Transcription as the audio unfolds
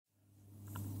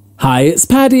Hi, it's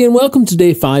Paddy and welcome to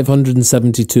day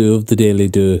 572 of the Daily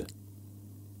Do.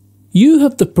 You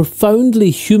have the profoundly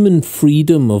human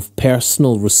freedom of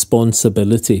personal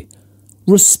responsibility.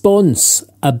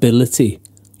 Response-ability.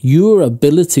 Your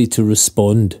ability to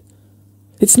respond.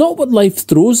 It's not what life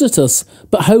throws at us,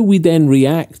 but how we then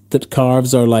react that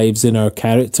carves our lives in our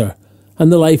character,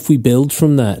 and the life we build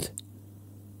from that.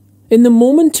 In the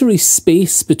momentary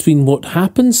space between what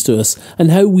happens to us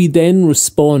and how we then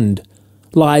respond,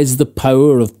 lies the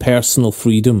power of personal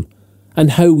freedom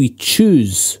and how we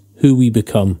choose who we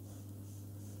become.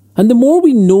 And the more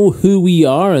we know who we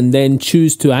are and then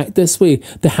choose to act this way,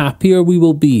 the happier we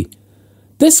will be.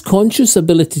 This conscious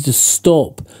ability to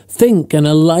stop, think and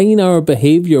align our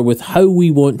behaviour with how we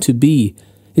want to be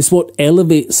is what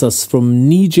elevates us from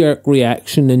knee-jerk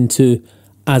reaction into,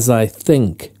 as I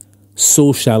think,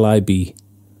 so shall I be.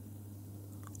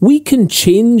 We can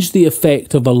change the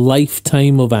effect of a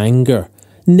lifetime of anger,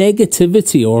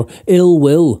 negativity or ill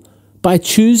will by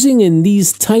choosing in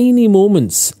these tiny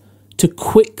moments to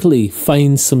quickly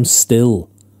find some still.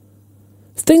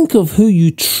 Think of who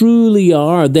you truly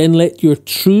are, then let your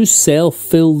true self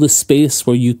fill the space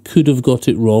where you could have got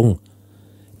it wrong.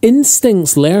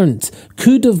 Instincts learnt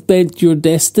could have bent your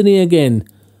destiny again,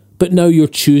 but now you're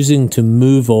choosing to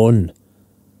move on.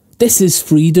 This is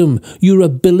freedom, your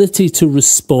ability to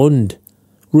respond.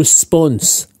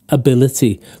 Response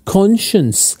ability,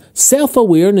 conscience,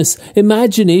 self-awareness,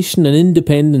 imagination and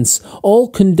independence, all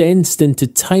condensed into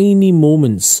tiny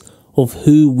moments of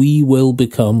who we will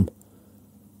become.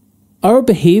 Our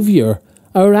behaviour,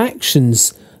 our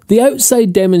actions, the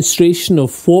outside demonstration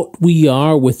of what we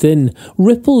are within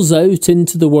ripples out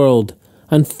into the world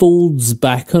and folds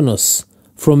back on us,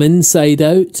 from inside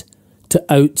out to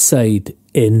outside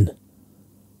in.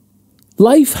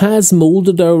 Life has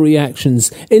moulded our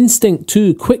reactions. Instinct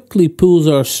too quickly pulls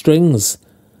our strings.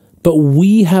 But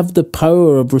we have the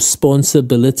power of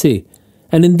responsibility.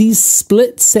 And in these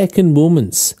split-second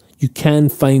moments, you can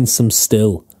find some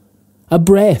still. A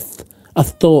breath, a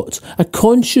thought, a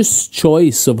conscious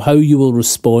choice of how you will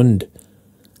respond.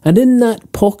 And in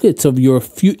that pocket of your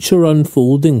future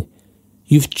unfolding,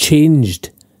 you've changed,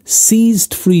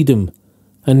 seized freedom,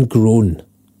 and grown.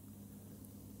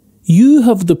 You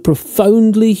have the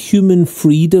profoundly human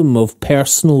freedom of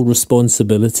personal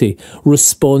responsibility,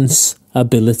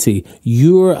 response-ability,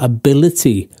 your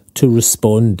ability to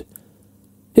respond.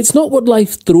 It's not what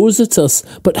life throws at us,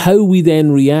 but how we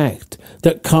then react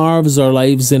that carves our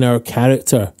lives in our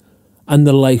character and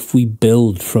the life we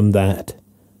build from that.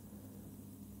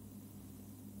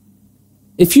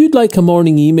 If you'd like a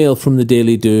morning email from The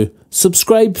Daily Do,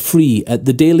 subscribe free at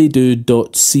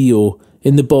thedailydo.co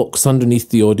in the box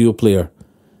underneath the audio player.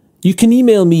 You can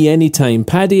email me anytime,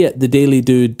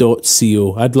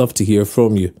 paddy@thedailydo.co. I'd love to hear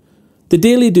from you. The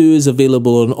Daily Do is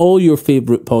available on all your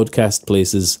favourite podcast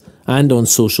places and on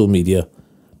social media.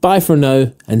 Bye for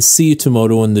now and see you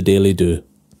tomorrow on The Daily Do.